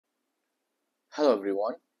Hello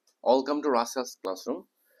everyone, welcome to Rashel's classroom.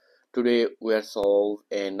 Today we are solve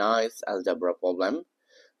a nice algebra problem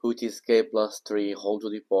which is k plus 3 whole to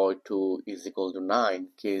the power 2 is equal to 9,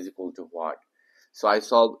 k is equal to what? So I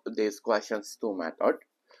solved these questions two method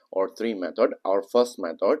or three method. Our first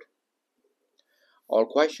method, our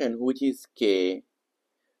question which is k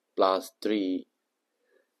plus 3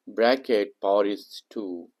 bracket power is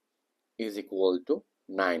 2 is equal to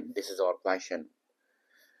 9. This is our question.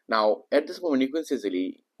 Now at this moment you can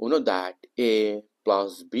easily know that a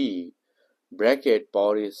plus b bracket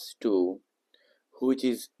power is 2 which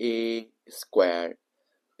is a square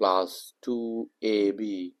plus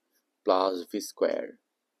 2ab plus v square.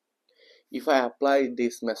 If I apply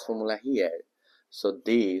this math formula here, so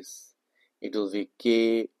this it will be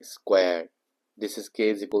k square, this is k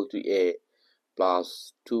is equal to a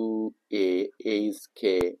plus 2a, a is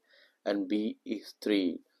k and b is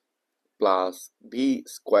 3 plus b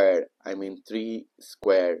square, I mean 3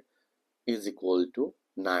 square is equal to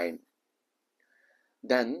 9.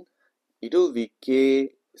 Then it will be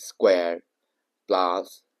k square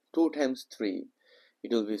plus 2 times 3,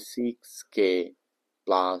 it will be 6k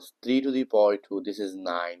plus 3 to the power 2, this is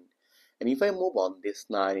 9. And if I move on this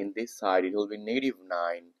 9 in this side, it will be negative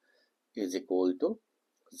 9 is equal to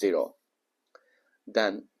 0.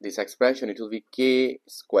 Then this expression, it will be k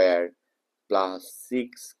square plus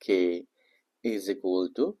 6k is equal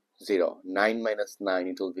to 0. 9 minus 9,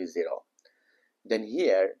 it will be 0. Then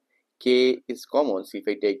here k is common, so if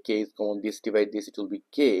I take k is common, this divide this, it will be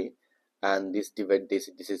k, and this divide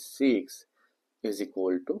this, this is 6 is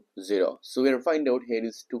equal to 0. So we'll find out here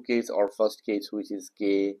is two case, or first case which is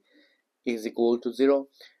k is equal to 0,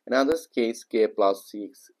 another case k plus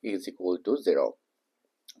 6 is equal to 0.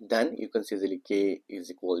 Then you can see easily k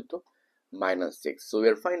is equal to minus 6. So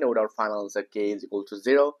we'll find out our final answer, k is equal to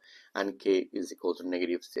 0 and k is equal to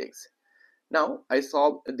negative 6. Now I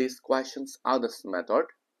solve these questions others method.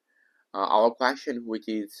 Our question which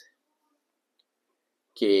is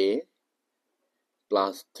k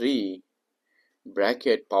plus 3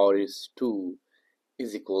 bracket power is 2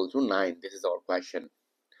 is equal to 9. This is our question.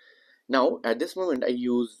 Now at this moment I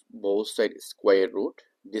use both side square root.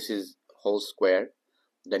 This is whole square,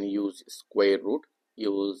 then use square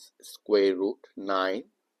root 9,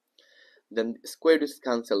 then square is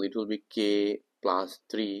cancelled, it will be k plus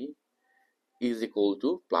 3 is equal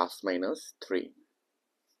to plus minus 3.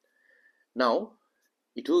 Now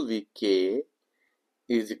it will be k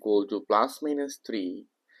is equal to plus minus 3,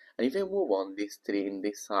 and if I move on this 3 in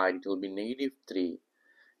this side, it will be negative 3.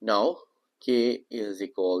 Now k is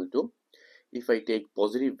equal to, if I take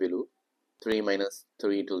positive value 3 minus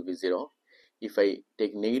 3, it will be 0. If I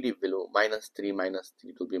take negative value minus 3 minus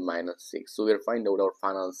 3, it will be minus 6. So we'll find out our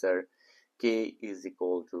final answer, k is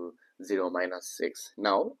equal to 0 minus 6.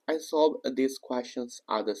 Now I solve these questions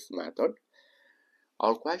others method.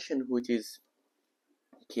 Our question which is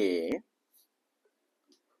k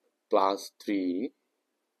plus 3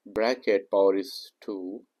 bracket power is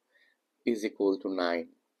 2 is equal to 9.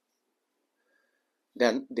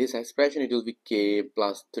 Then this expression, it will be k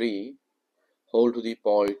plus 3 whole to the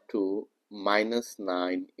power 2 minus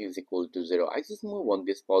 9 is equal to 0. I just move on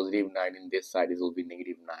this positive 9 in this side, it will be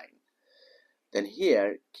negative 9. Then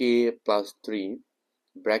here k plus 3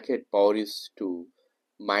 bracket power is 2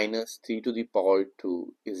 minus 3 to the power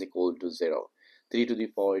 2 is equal to 0. 3 to the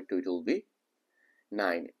power 2, it will be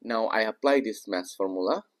 9. Now I apply this math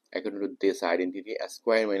formula according to this identity, a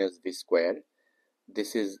square minus b square.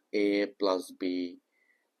 This is a plus b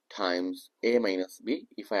times a minus b.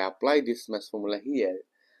 If I apply this math formula here,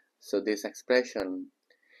 so this expression,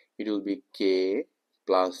 it will be k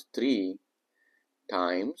plus 3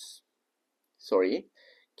 times,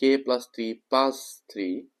 k plus 3 plus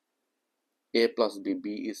 3, a plus b,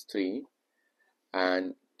 b is 3,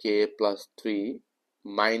 and k plus 3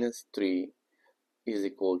 minus 3 is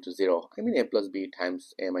equal to 0. I mean a plus b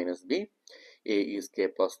times a minus b. A is k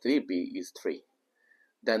plus 3, b is 3.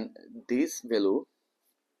 Then this value,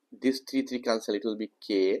 this 3 cancel, it will be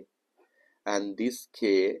k, and this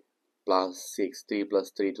k plus 6, 3 plus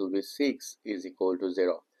 3, it will be 6 is equal to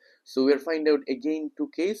 0. So we'll find out again two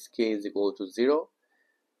case, k is equal to 0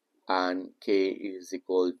 and k is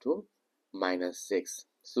equal to minus 6.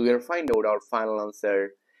 So we'll find out our final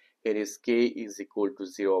answer. It is k is equal to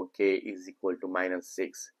 0, k is equal to minus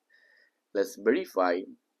 6. Let's verify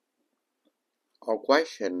our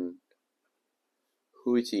question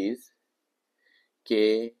which is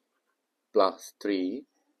k plus 3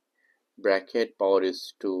 bracket power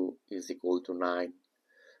is 2 is equal to 9.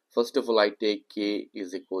 First of all, I take k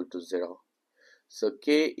is equal to 0. So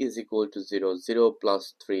k is equal to 0. 0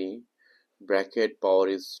 plus 3 bracket power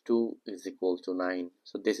is 2 is equal to 9.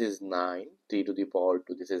 So this is 9, 3 to the power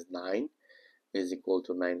 2, this is 9 is equal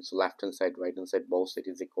to 9. So left hand side, right hand side, both side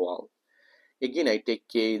is equal. Again, I take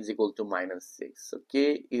k is equal to minus 6. So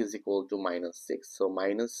k is equal to minus 6. So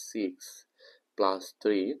minus 6 plus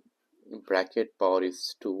 3, bracket power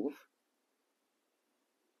is 2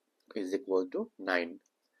 is equal to 9.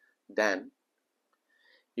 Then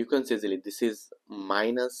you can say easily this is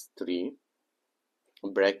minus 3,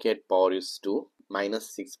 bracket power is 2,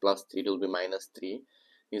 minus 6 plus 3 will be minus 3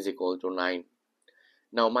 is equal to 9.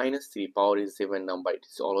 Now minus 3 power is even number, it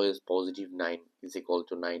is always positive 9 is equal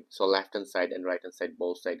to 9. So left hand side and right hand side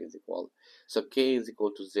both side is equal. So k is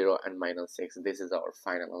equal to 0 and minus 6. This is our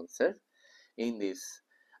final answer in this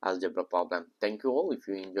algebra problem. Thank you all. If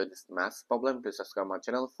you enjoyed this math problem, please subscribe my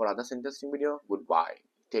channel for other interesting video. Goodbye.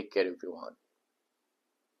 Take care everyone.